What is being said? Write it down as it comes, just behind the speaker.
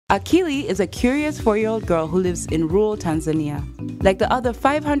Akili is a curious 4-year-old girl who lives in rural Tanzania. Like the other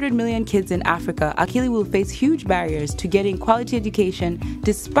 500 million kids in Africa, Akili will face huge barriers to getting quality education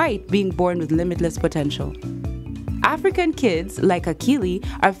despite being born with limitless potential. African kids, like Akili,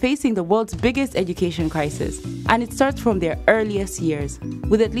 are facing the world's biggest education crisis, and it starts from their earliest years,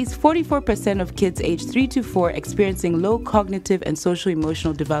 with at least 44% of kids aged 3 to 4 experiencing low cognitive and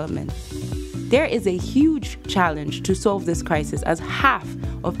social-emotional development. There is a huge challenge to solve this crisis, as half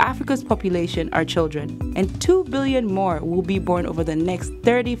of Africa's population are children, and 2 billion more will be born over the next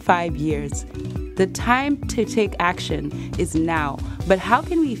 35 years. The time to take action is now, but how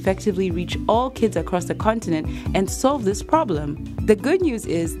can we effectively reach all kids across the continent and solve this problem? The good news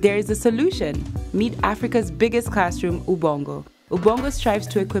is there is a solution. Meet Africa's biggest classroom, Ubongo. Ubongo strives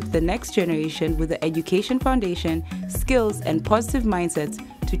to equip the next generation with the education foundation, skills, and positive mindsets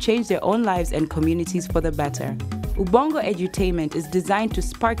to change their own lives and communities for the better. Ubongo Edutainment is designed to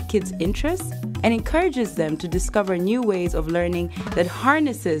spark kids' interests and encourages them to discover new ways of learning that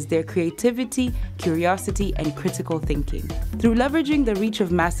harnesses their creativity, curiosity, and critical thinking. Through leveraging the reach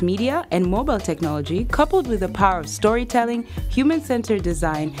of mass media and mobile technology, coupled with the power of storytelling, human-centered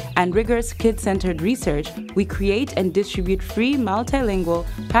design, and rigorous kid-centered research, we create and distribute free multilingual,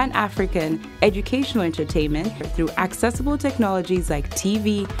 pan-African educational entertainment through accessible technologies like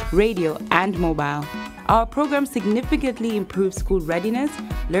TV, radio, and mobile. Our program significantly improves school readiness,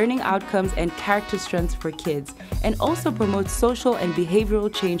 learning outcomes, and character strengths for kids, and also promotes social and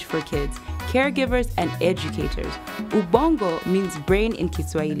behavioral change for kids, caregivers, and educators. Ubongo means brain in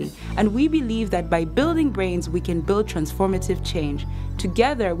Kiswahili, and we believe that by building brains, we can build transformative change.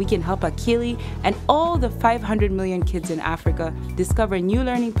 Together, we can help Akili and all the 500 million kids in Africa discover new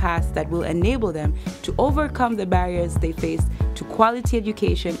learning paths that will enable them to overcome the barriers they face to quality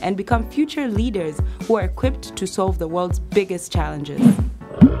education and become future leaders who are equipped to solve the world's biggest challenges.